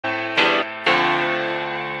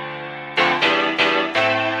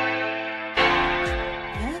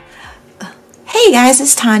Hey guys,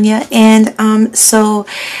 it's Tanya, and so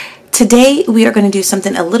today we are going to do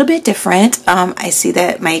something a little bit different. I see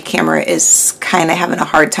that my camera is kind of having a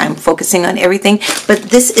hard time focusing on everything, but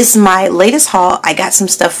this is my latest haul. I got some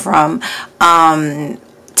stuff from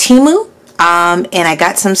Temu, and I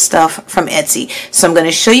got some stuff from Etsy. So I'm going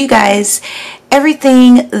to show you guys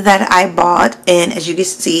everything that I bought, and as you can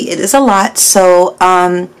see, it is a lot. So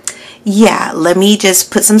yeah, let me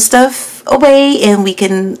just put some stuff away and we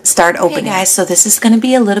can start opening. Okay guys, so this is going to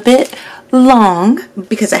be a little bit long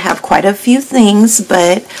because I have quite a few things,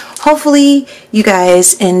 but hopefully you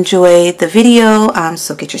guys enjoy the video.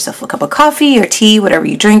 So get yourself a cup of coffee or tea, whatever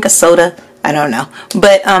you drink, a soda, I don't know.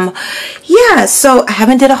 But yeah, so I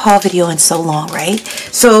haven't did a haul video in so long, right?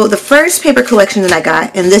 So the first paper collection that I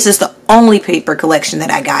got, and this is the only paper collection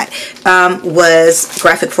that I got, was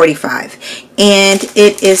Graphic 45, and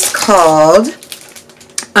it is called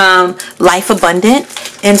Life Abundant.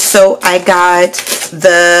 And so I got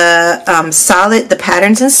the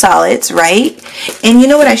patterns in solids, right? And you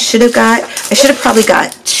know what I should have got? I should have probably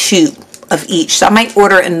got 2 of each. So I might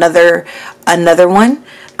order another one.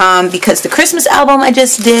 Because the Christmas album I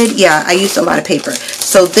just did, yeah, I used a lot of paper.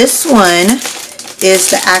 So this one is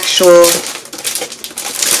the actual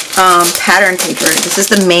pattern paper. This is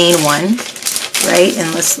the main one, right?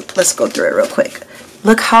 And let's go through it real quick.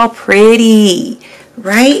 Look how pretty,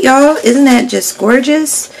 right, y'all? Isn't that just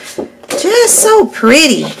gorgeous? Just so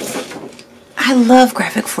pretty. I love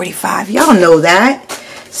Graphic 45. Y'all know that.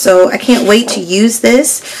 So I can't wait to use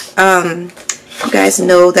this. You guys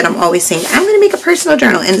know that I'm always saying I'm going to make a personal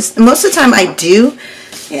journal, and most of the time I do,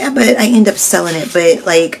 yeah, but I end up selling it. But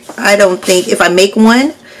like, I don't think if I make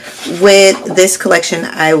one with this collection,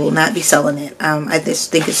 I will not be selling it. I just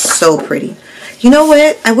think it's so pretty. You know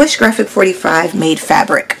what? I wish Graphic 45 made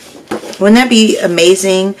fabric. Wouldn't that be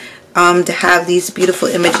amazing to have these beautiful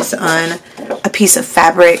images on a piece of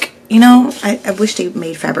fabric? You know, I wish they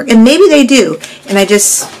made fabric, and maybe they do, and I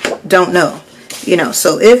just don't know. You know,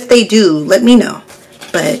 so if they do, let me know.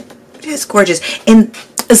 But it's gorgeous, and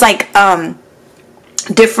it's like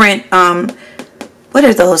different what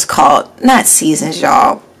are those called? Not seasons,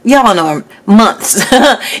 y'all know, months.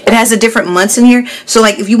 It has a different months in here. So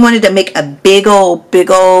like if you wanted to make a big old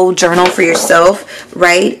journal for yourself,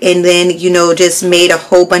 right, and then, you know, just made a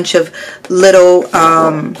whole bunch of little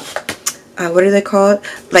what are they called,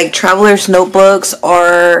 like traveler's notebooks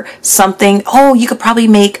or something. Oh, you could probably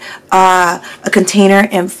make a container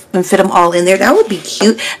and fit them all in there. That would be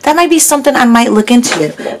cute. That might be something I might look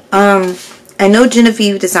into. I know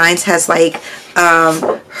Genevieve Designs has like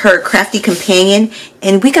her crafty companion,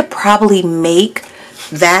 and we could probably make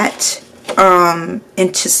that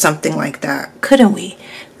into something like that, couldn't we?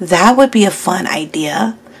 That would be a fun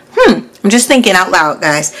idea. I'm just thinking out loud,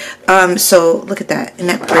 guys. So look at that. Isn't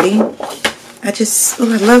that pretty? I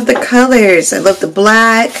love the colors. I love the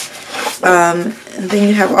black. And then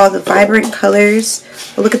you have all the vibrant colors.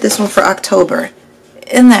 But look at this one for October.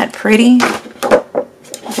 Isn't that pretty?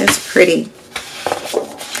 That's pretty.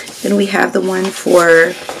 Then we have the one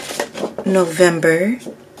for November,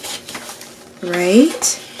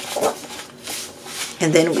 right?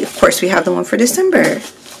 And then of course we have the one for December.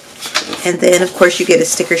 And then of course you get a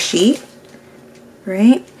sticker sheet,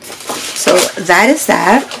 right? So that is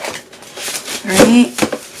that. Right?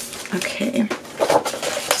 Okay.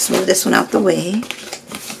 Let's move this one out the way.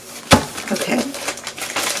 Okay.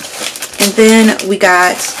 And then I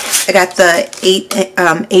got the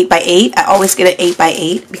 8 by 8. I always get an 8 by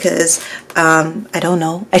 8 because I don't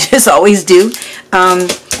know. I just always do. And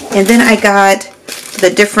then I got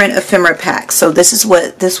the different ephemera packs. So this is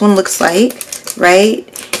what this one looks like, right?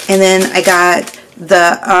 And then I got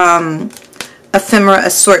the ephemera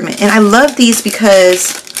assortment. And I love these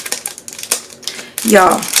because,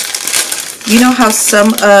 y'all, you know how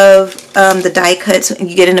some of the die cuts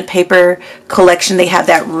you get in a paper collection, they have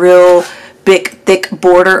that real big thick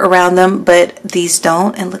border around them, but these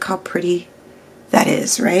don't. And look how pretty that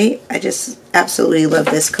is, right? I just absolutely love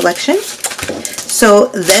this collection. So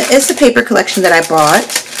that is the paper collection that I bought,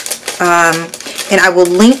 and I will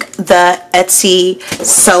link the Etsy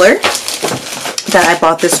seller that I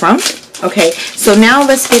bought this from. Okay, so now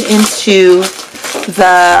let's get into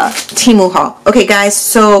the Temu haul. Okay guys,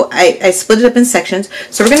 so I split it up in sections.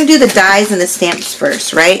 So we're going to do the dies and the stamps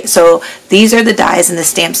first, right? So these are the dies and the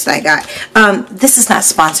stamps that I got. This is not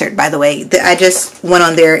sponsored, by the way. I just went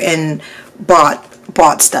on there and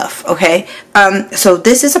bought stuff, okay? So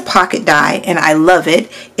this is a pocket die, and I love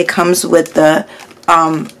it. It comes with the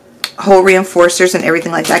hole reinforcers and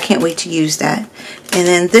everything like that. I can't wait to use that. And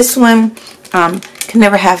then this one, can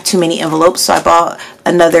never have too many envelopes, so I bought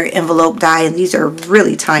another envelope die, and these are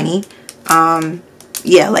really tiny.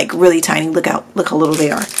 yeah, like really tiny. Look how little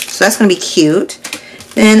they are. So that's gonna be cute.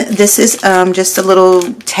 Then this is just a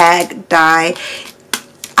little tag die.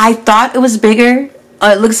 I thought it was bigger.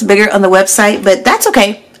 It looks bigger on the website, but that's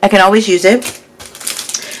okay. I can always use it.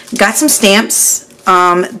 Got some stamps.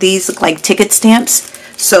 These look like ticket stamps.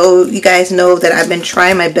 So you guys know that I've been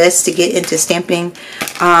trying my best to get into stamping.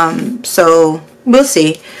 So we'll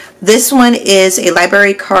see. This one is a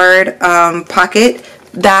library card pocket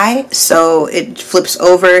die. So it flips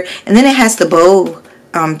over. And then it has the bow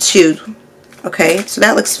too. Okay, so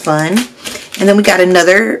that looks fun. And then we got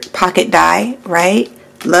another pocket die, right?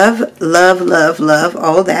 Love, love, love, love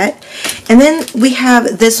all that. And then we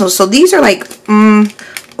have this one. So these are like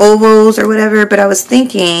ovals or whatever, but I was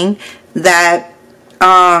thinking that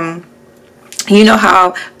you know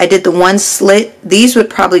how I did the one slit? These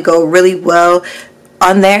would probably go really well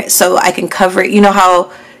on there, so I can cover it. You know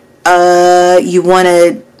how you want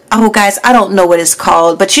to, oh guys, I don't know what it's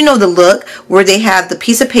called, but you know the look where they have the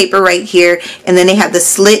piece of paper right here and then they have the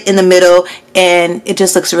slit in the middle, and it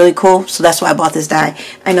just looks really cool. So that's why I bought this die.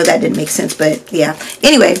 I know that didn't make sense, but yeah.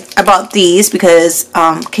 Anyway, I bought these because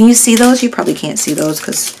can you see those? You probably can't see those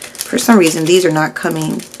because for some reason these are not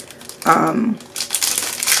coming. Let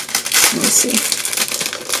me see.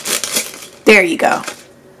 There you go.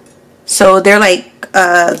 So they're like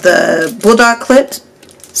the bulldog clips.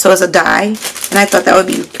 So it's a die, and I thought that would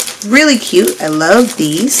be really cute. I love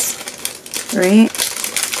these, right?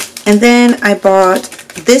 And then I bought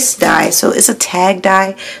this die. So it's a tag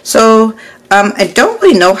die. So I don't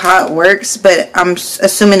really know how it works, but I'm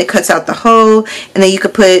assuming it cuts out the hole, and then you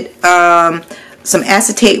could put some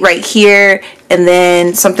acetate right here, and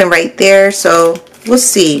then something right there. So we'll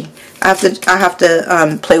see. I have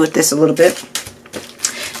to play with this a little bit.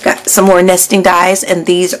 Got some more nesting dies, and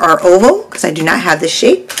these are oval because I do not have this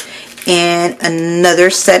shape. And another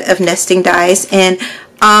set of nesting dies, and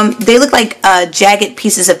they look like jagged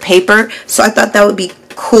pieces of paper. So I thought that would be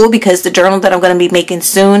cool because the journal that I'm going to be making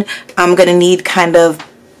soon, I'm going to need kind of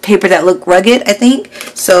paper that look rugged, I think.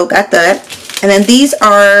 So got that. And then these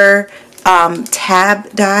are tab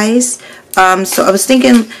dies. So I was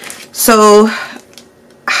thinking, so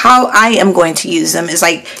how I am going to use them is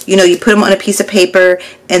like, you know, you put them on a piece of paper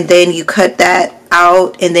and then you cut that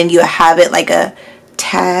out and then you have it like a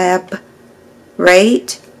tab,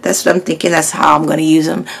 right? That's what I'm thinking. That's how I'm going to use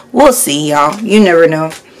them. We'll see, y'all. You never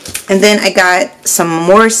know. And then I got some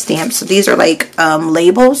more stamps. So these are like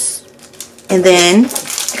labels. And then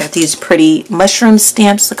I got these pretty mushroom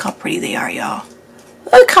stamps. Look how pretty they are, y'all.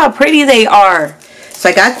 Look how pretty they are. So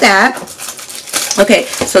I got that. Okay,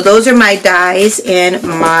 so those are my dies and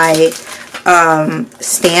my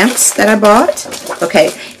stamps that I bought.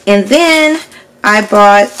 Okay, and then I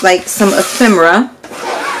bought like some ephemera,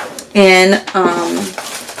 and I'll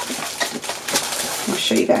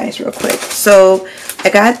show you guys real quick. So I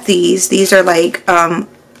got these. These are like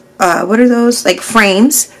what are those? Like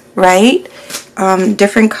frames, right?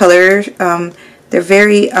 Different colors. They're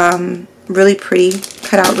very really pretty,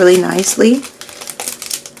 cut out really nicely.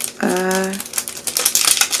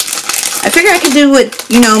 I figure I could do what,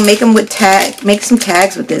 you know, make them with make some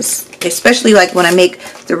tags with this, especially like when I make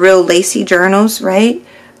the real lacy journals, right?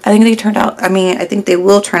 I think they turned out, I mean, I think they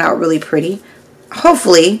will turn out really pretty.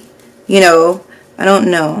 Hopefully, you know, I don't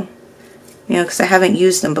know, you know, because I haven't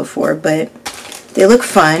used them before, but they look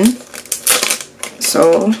fun.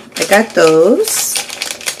 So I got those,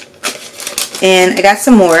 and I got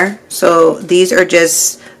some more. So these are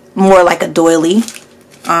just more like a doily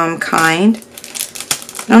kind.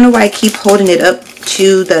 I don't know why I keep holding it up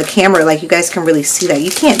to the camera like you guys can really see that.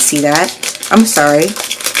 You can't see that. I'm sorry.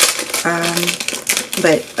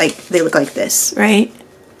 But like they look like this, right?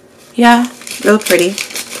 Yeah, real pretty.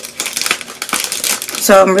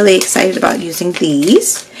 So I'm really excited about using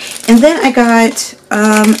these. And then I got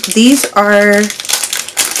these are,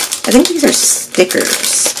 I think these are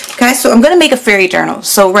stickers. Guys, so I'm going to make a fairy journal.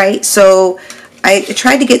 So right, so I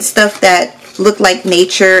tried to get stuff that look like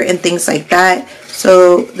nature and things like that.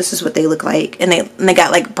 So this is what they look like, and they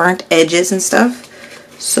got like burnt edges and stuff.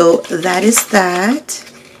 So that is that,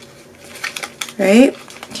 right?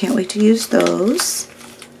 Can't wait to use those.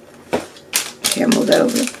 Okay, I'll move that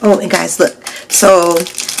over. Oh, and guys, look. So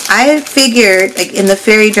I figured, like in the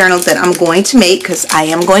fairy journal that I'm going to make, because I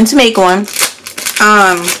am going to make one.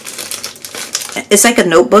 It's like a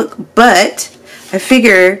notebook, but I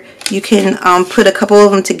figure you can put a couple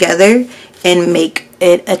of them together and make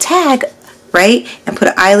it a tag, right? And put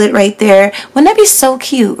an eyelet right there. Wouldn't that be so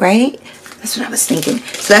cute, right? That's what I was thinking.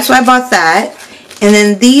 So that's why I bought that. And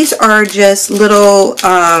then these are just little,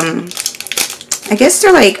 I guess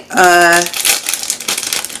they're like, I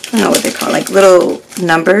don't know what they call like little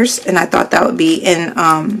numbers, and I thought that would be in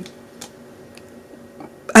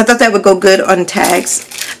I thought that would go good on tags.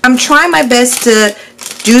 I'm trying my best to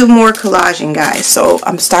do more collaging, guys, so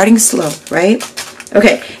I'm starting slow, right?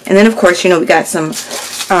 Okay, and then of course, you know, we got some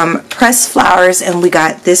pressed flowers, and we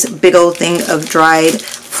got this big old thing of dried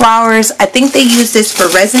flowers. I think they use this for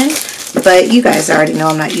resin, but you guys already know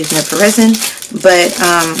I'm not using it for resin. But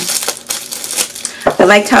I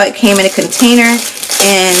liked how it came in a container,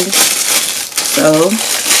 and so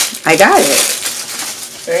I got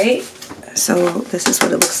it, right? So this is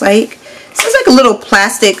what it looks like. This is like a little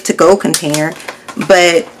plastic to-go container,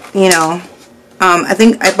 but you know, I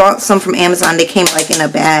think I bought some from Amazon. They came like in a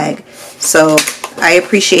bag, so I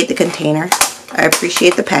appreciate the container. I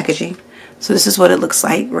appreciate the packaging. So this is what it looks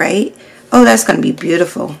like, right? Oh, that's gonna be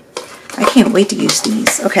beautiful. I can't wait to use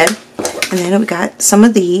these. Okay, and then we got some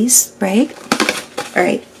of these, right? All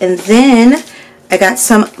right, and then I got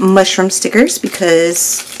some mushroom stickers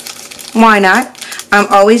because why not? I'm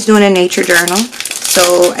always doing a nature journal,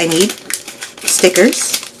 so I need stickers.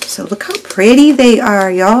 So look how pretty they are,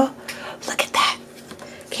 y'all. Look at that.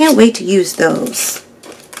 Can't wait to use those,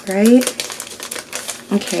 right?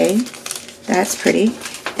 Okay, that's pretty.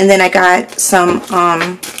 And then I got some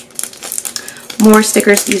more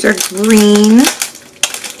stickers. These are green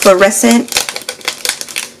fluorescent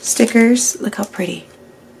stickers. Look how pretty.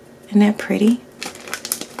 Isn't that pretty?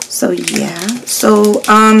 So yeah, so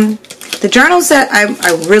the journals that I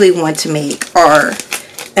really want to make are,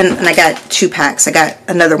 and I got 2 packs. I got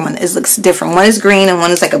another one. It looks different. One is green and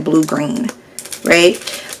one is like a blue-green, right?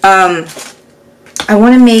 I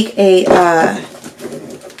want to make a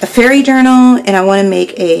fairy journal, and I want to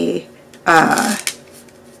make a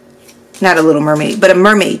not a Little Mermaid, but a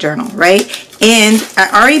mermaid journal, right? And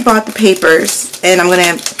I already bought the papers, and I'm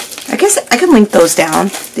gonna, I guess I can link those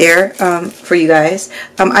down there for you guys.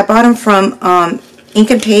 I bought them from Ink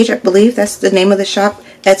and Page, I believe that's the name of the shop,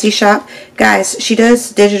 Etsy shop. Guys, she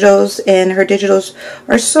does digitals, and her digitals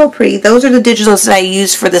are so pretty. Those are the digitals that I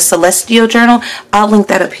use for the Celestial journal. I'll link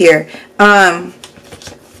that up here. And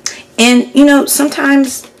you know,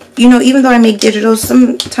 sometimes, you know, even though I make digitals,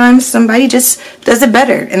 sometimes somebody just does it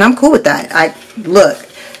better, and I'm cool with that. Look,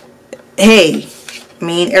 hey, I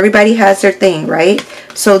mean, everybody has their thing, right?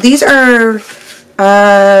 So these are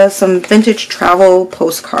some vintage travel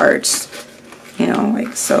postcards. You know,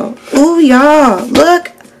 like so. Ooh, y'all,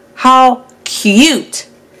 look how cute.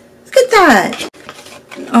 Look at that.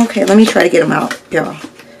 Okay, let me try to get them out, y'all.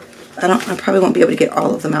 I probably won't be able to get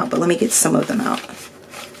all of them out, but let me get some of them out.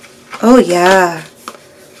 Oh, yeah.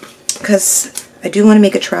 Because I do want to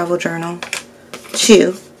make a travel journal,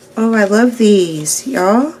 too. Oh, I love these,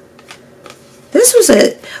 y'all. This was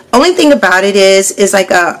only thing about it is like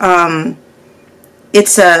a,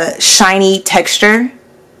 it's a shiny texture.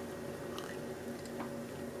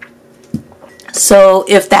 So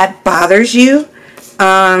if that bothers you,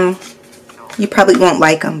 you probably won't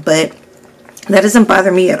like them, but that doesn't bother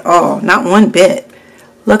me at all. Not one bit.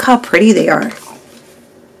 Look how pretty they are.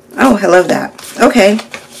 Oh, I love that. Okay.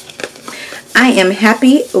 I am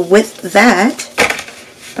happy with that.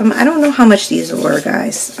 I don't know how much these were,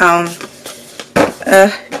 guys.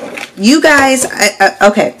 You guys,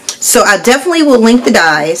 okay. So I definitely will link the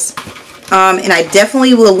dies. And I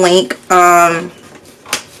definitely will link,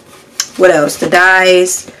 what else? The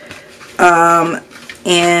dies,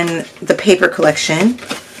 and the paper collection.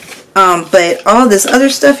 But all this other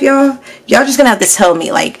stuff, y'all just gonna have to tell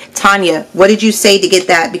me, like, Tanya, what did you say to get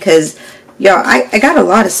that? Because, y'all, I got a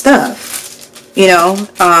lot of stuff, you know.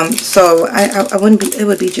 So I wouldn't be, it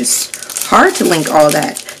would be just hard to link all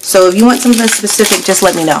that. So if you want something specific, just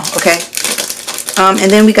let me know, okay?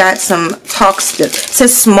 And then we got some talk stickers. It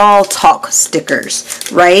says small talk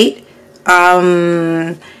stickers, right?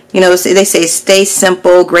 You know, they say stay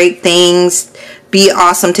simple, great things, be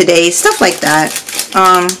awesome today, stuff like that.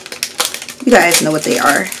 You guys know what they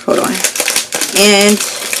are. Hold on. And,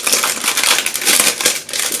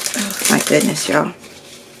 oh my goodness, y'all.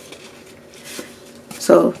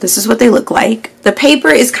 So this is what they look like. The paper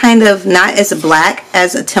is kind of not as black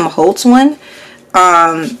as a Tim Holtz one.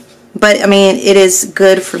 But I mean, it is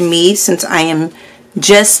good for me since I am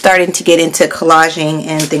just starting to get into collaging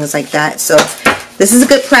and things like that. So this is a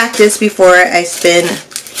good practice before I spend,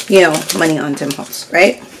 you know, money on Tim Holtz,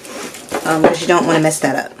 right? Because you don't want to mess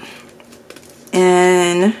that up.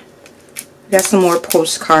 And we got some more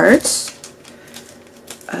postcards.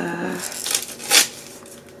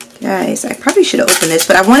 Guys, I probably should have opened this,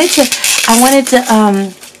 but I wanted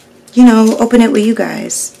to, you know, open it with you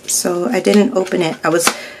guys. So I didn't open it. I was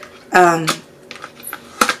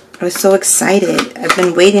so excited. I've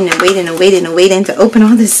been waiting and waiting and waiting and waiting to open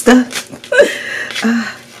all this stuff.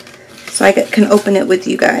 So I can open it with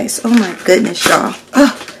you guys. Oh my goodness, y'all.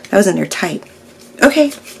 Oh, that was in there tight.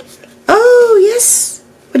 Okay. Oh, yes.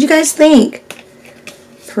 What'd you guys think?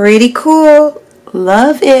 Pretty cool.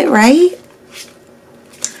 Love it, right?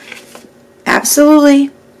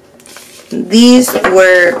 Absolutely. These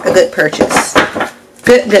were a good purchase.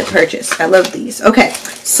 Good purchase. I love these. Okay.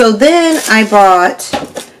 So then I bought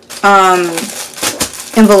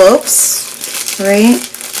envelopes, right?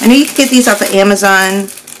 I know you can get these off of Amazon,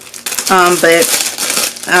 but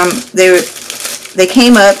they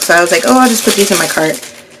came up, so I was like, oh, I'll just put these in my cart.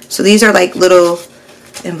 So these are like little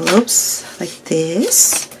envelopes like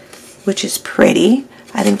this, which is pretty.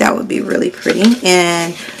 I think that would be really pretty.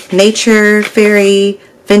 And nature, fairy,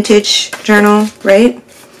 vintage journal, right?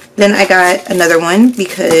 Then I got another one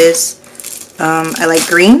because I like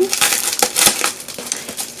green.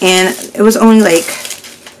 And it was only like,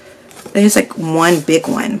 there's like one big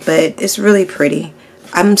one, but it's really pretty.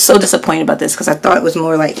 I'm so disappointed about this because I thought it was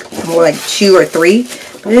more like 2 or 3,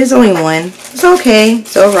 but it is only one. It's okay.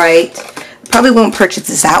 It's all right. Probably won't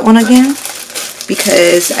purchase that one again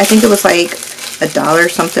because I think it was like $1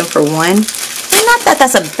 something for one. And not that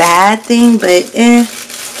that's a bad thing, but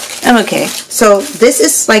I'm okay. So this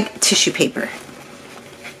is like tissue paper,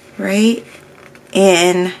 right?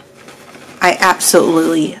 And I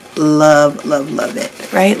absolutely love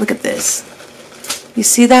it, right? Look at this. You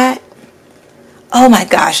see that? Oh my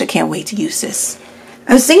gosh, I can't wait to use this.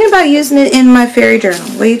 I was thinking about using it in my fairy journal.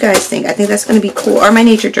 What do you guys think? I think that's going to be cool. Or my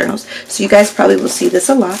nature journals. So you guys probably will see this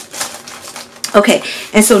a lot. Okay,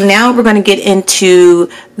 and so now we're going to get into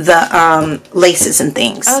the laces and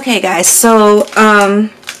things. Okay guys, so I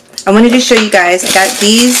wanted to show you guys. I got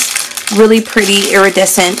these really pretty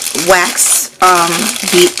iridescent wax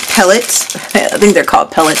bead pellets. I think they're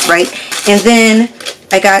called pellets, right? And then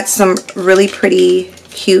I got some really pretty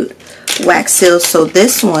cute wax seals. So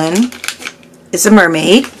this one is a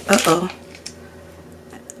mermaid. Uh-oh.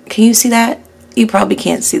 Can you see that? You probably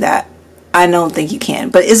can't see that. I don't think you can,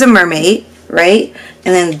 but it's a mermaid, right?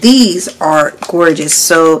 And then these are gorgeous.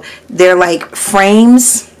 So they're like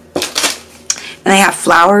frames. And they have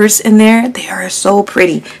flowers in there. They are so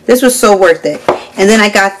pretty. This was so worth it. And then I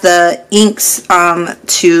got the inks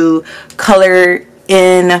to color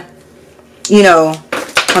in, you know,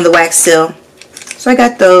 on the wax seal. So I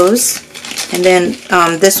got those. And then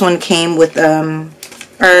this one came with,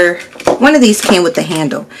 or one of these came with the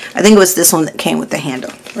handle. I think it was this one that came with the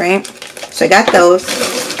handle, right? So I got those.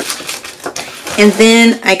 And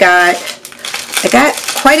then I got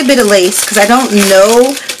quite a bit of lace because I don't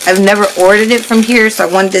know. I've never ordered it from here, so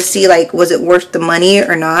I wanted to see, like, was it worth the money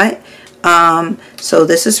or not. So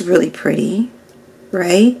this is really pretty,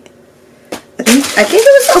 right? I think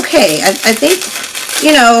it was okay. I think,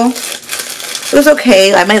 you know, it was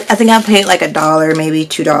okay. I think I paid like $1, maybe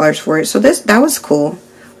 $2 for it. So that was cool.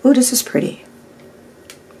 Oh, this is pretty.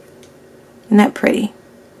 Isn't that pretty?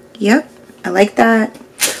 Yep, I like that.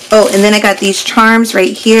 Oh, and then I got these charms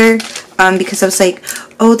right here because I was like,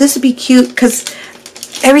 oh, this would be cute because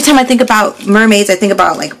every time I think about mermaids, I think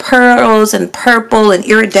about like pearls and purple and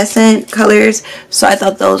iridescent colors. So I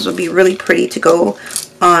thought those would be really pretty to go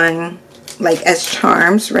on like as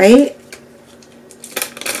charms, right?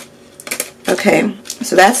 Okay,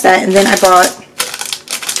 so that's that. And then I bought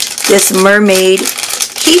this mermaid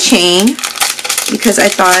keychain because I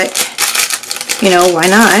thought, you know, why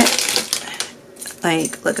not?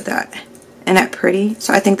 Like, look at that. Isn't that pretty?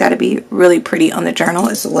 So I think that'd be really pretty on the journal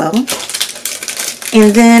as well.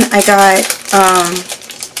 And then I got,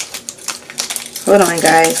 hold on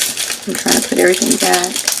guys, I'm trying to put everything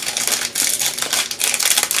back.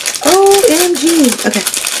 OMG. Okay.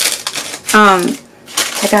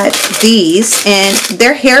 I got these, and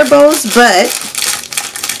they're hair bows, but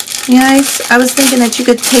you guys, I was thinking that you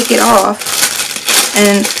could take it off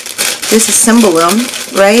and disassemble them,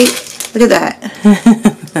 right? Look at that.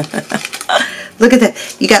 Look at that.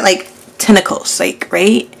 You got like tentacles, like,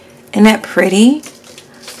 right? Isn't that pretty?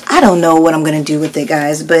 I don't know what I'm going to do with it,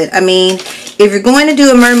 guys, but I mean, if you're going to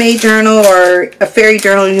do a mermaid journal or a fairy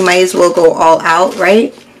journal, you might as well go all out,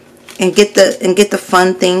 right? And get the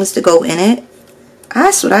fun things to go in it.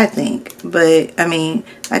 That's what I think, but I mean,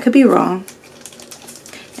 I could be wrong.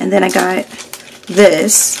 And then I got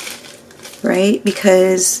this, right?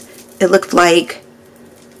 Because it looked like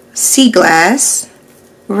sea glass,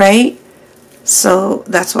 right? So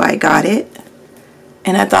that's why I got it.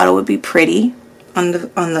 And I thought it would be pretty on the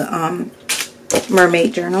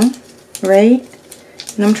mermaid journal, right?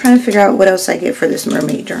 And I'm trying to figure out what else I get for this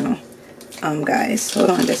mermaid journal. Guys,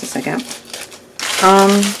 hold on just a second.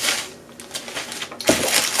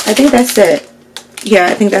 I think that's it. yeah,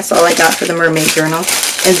 I think that's all I got for the mermaid journal.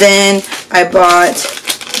 And then I bought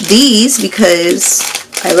these because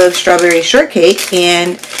I love strawberry shortcake,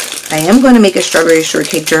 and I am going to make a strawberry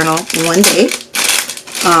shortcake journal one day.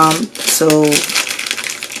 So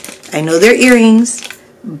I know they're earrings,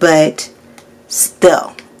 but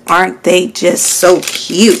still, aren't they just so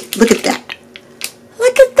cute? Look at that.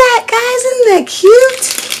 Look at that, guys. Isn't that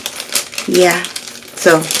cute? Yeah.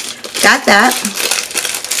 So got that.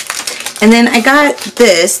 And then I got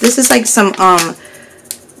this. This is like some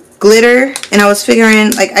glitter, and I was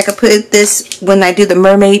figuring like I could put this when I do the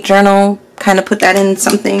mermaid journal, kind of put that in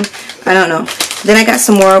something. I don't know. Then I got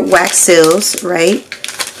some more wax seals, right?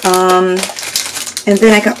 And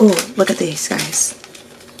then I got, oh, look at these guys.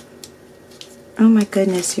 Oh my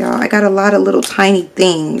goodness, y'all. I got a lot of little tiny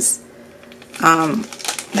things,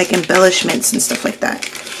 like embellishments and stuff like that.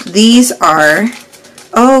 These are,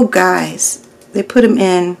 oh guys, they put them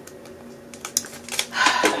in,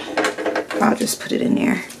 I'll just put it in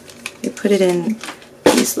there. They put it in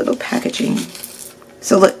these little packaging.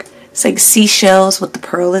 So look, it's like seashells with the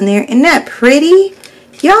pearl in there. Isn't that pretty?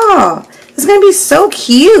 Y'all, it's gonna be so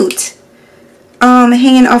cute.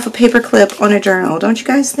 Hanging off a paper clip on a journal, don't you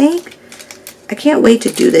guys think? I can't wait to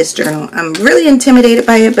do this journal. I'm really intimidated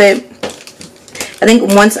by it, but I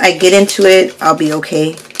think once I get into it, I'll be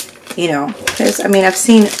okay. You know, because I mean, I've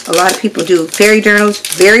seen a lot of people do fairy journals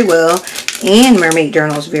very well and mermaid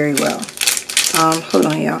journals very well. Hold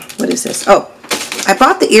on, y'all. What is this? Oh, I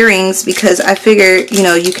bought the earrings because I figured, you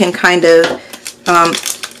know, you can kind of,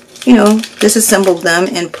 you know, disassemble them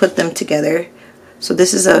and put them together. So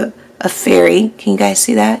this is a fairy. Can you guys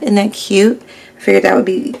see that? Isn't that cute? I figured that would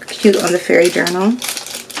be cute on the fairy journal.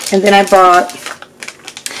 And then I bought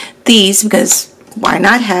these because why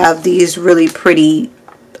not have these really pretty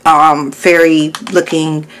fairy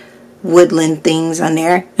looking woodland things on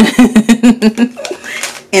there.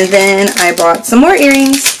 And then I bought some more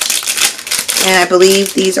earrings, and I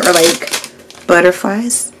believe these are like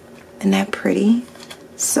butterflies. Isn't that pretty?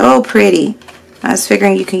 So pretty. I was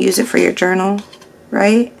figuring you can use it for your journal,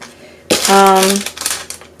 right?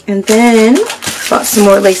 And then bought some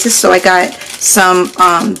more laces. So I got some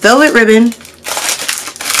velvet ribbon.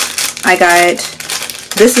 I got,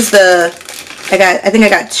 this is the, I think I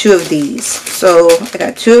got 2 of these. So I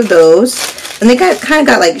got 2 of those, and they kind of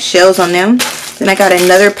got like shells on them. Then I got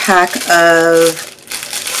another pack of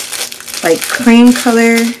like cream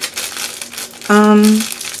color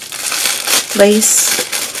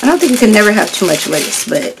lace. I don't think you can never have too much lace,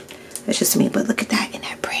 but that's just me. But look at that. Isn't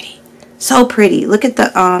that pretty? So pretty. Look at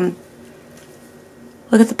the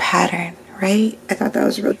pattern, right? I thought that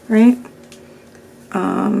was really right.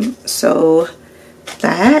 So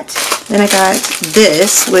that. Then I got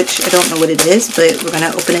this, which I don't know what it is, but we're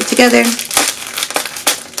gonna open it together.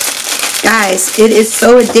 Guys, it is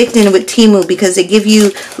so addicting with Temu because they give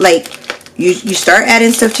you like, you start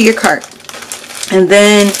adding stuff to your cart, and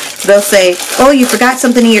then they'll say, oh, you forgot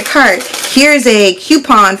something in your cart. Here's a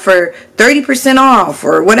coupon for 30% off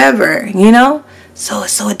or whatever, you know? So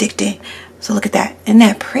it's so addicting. So look at that. Isn't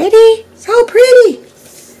that pretty? So pretty.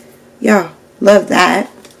 Yeah, love that.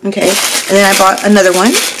 Okay, and then I bought another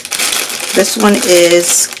one. This one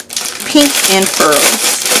is pink and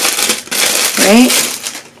pearls, right?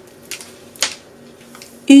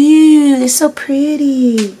 Ooh, they're so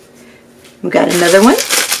pretty. We got another one.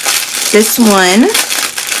 This one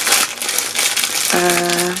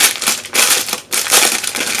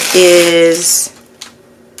is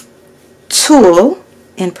tulle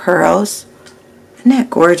and pearls. Isn't that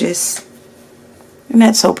gorgeous? Isn't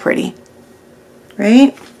that so pretty?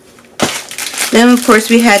 Right? Then of course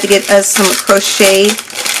we had to get us some crochet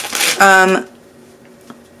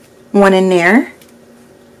one in there.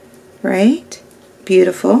 Right?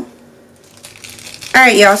 Beautiful.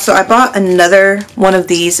 Alright, y'all, so I bought another one of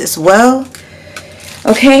these as well.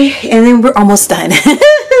 Okay, and then we're almost done.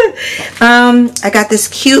 I got this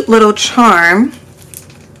cute little charm,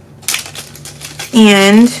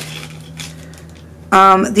 and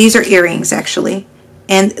these are earrings actually,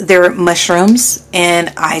 and they're mushrooms,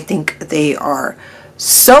 and I think they are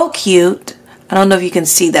so cute. I don't know if you can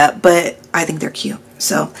see that, but I think they're cute.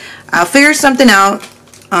 So I'll figure something out.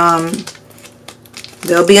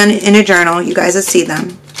 They'll be in a journal. You guys will see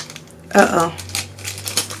them.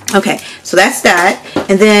 Okay, so that's that.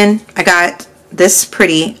 And then I got this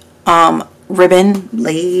pretty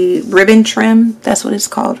ribbon trim. That's what it's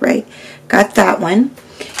called, right? Got that one.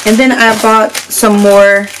 And then I bought some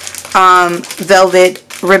more velvet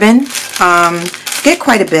ribbon. Get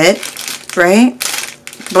quite a bit, right?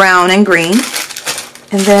 Brown and green.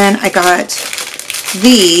 And then I got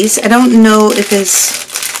these. I don't know if it's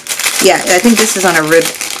Yeah, I think this is on a rib.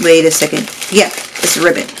 Wait a second. Yeah, it's a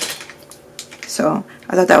ribbon. So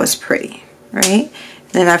I thought that was pretty, right?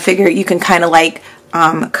 Then I figured you can kind of like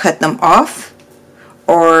cut them off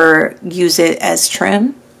or use it as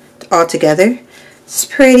trim all together. It's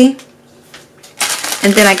pretty.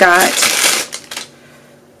 And then I got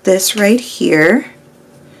this right here.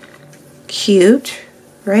 Cute,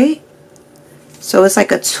 right? So it's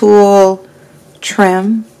like a tulle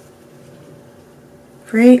trim,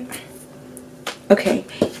 right? Okay,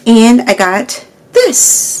 and I got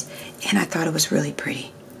this, and I thought it was really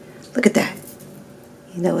pretty. Look at that.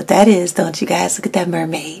 You know what that is, don't you guys? Look at that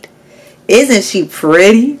mermaid. Isn't she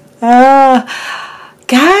pretty? Guys,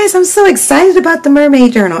 I'm so excited about the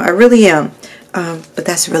mermaid journal. I really am. But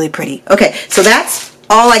that's really pretty. Okay, so that's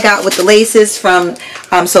all I got with the laces from,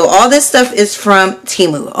 so all this stuff is from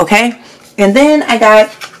Temu, okay? And then I got,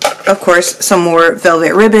 of course, some more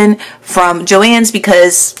velvet ribbon from Joann's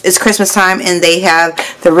because it's Christmas time and they have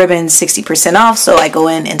the ribbon 60% off, so I go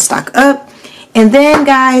in and stock up. And then,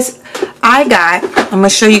 guys, I'm going to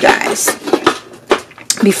show you guys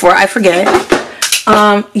before I forget.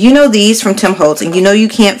 You know these from Tim Holtz, and you know you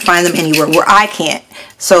can't find them anywhere where I can't.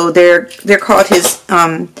 So they're called his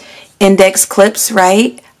index clips,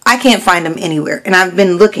 right? I can't find them anywhere, and I've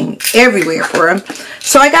been looking everywhere for them.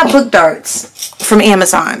 So I got book darts from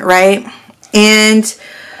Amazon, right? And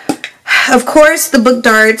of course the book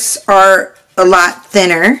darts are a lot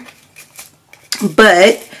thinner,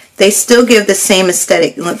 but they still give the same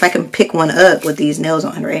aesthetic. If I can pick one up with these nails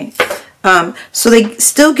on, right? So they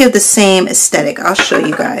still give the same aesthetic. I'll show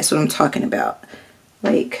you guys what I'm talking about.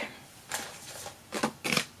 Like,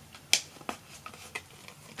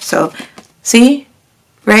 so, see?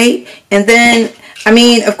 Right? And then, I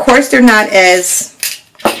mean, of course they're not as,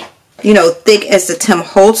 you know, thick as the Tim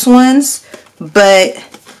Holtz ones, but,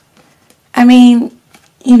 I mean,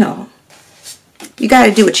 you know, you got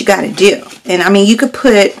to do what you got to do. And, I mean, you can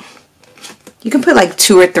put like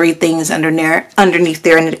 2 or 3 things underneath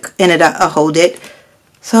there, and it'll hold it.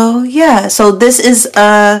 So, yeah. So, this is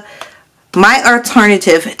my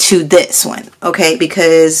alternative to this one, okay?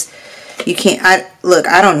 Because you can't,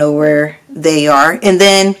 I don't know where they are. And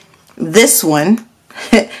then this one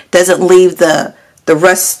doesn't leave the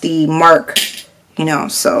rusty mark, you know,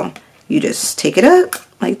 so you just take it up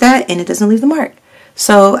like that and it doesn't leave the mark.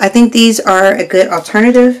 So I think these are a good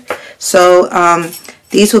alternative. So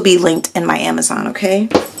these will be linked in my Amazon, okay?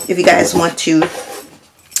 If you guys want to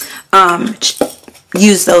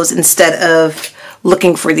use those instead of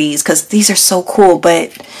looking for these, because these are so cool,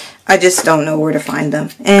 but I just don't know where to find them.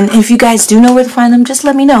 And if you guys do know where to find them, just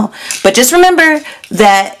let me know. But just remember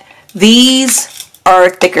that these are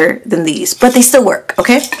thicker than these, but they still work,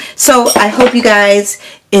 okay? So I hope you guys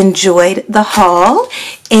enjoyed the haul,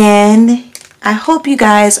 and I hope you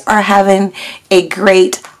guys are having a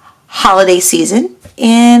great holiday season,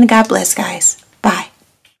 and God bless, guys.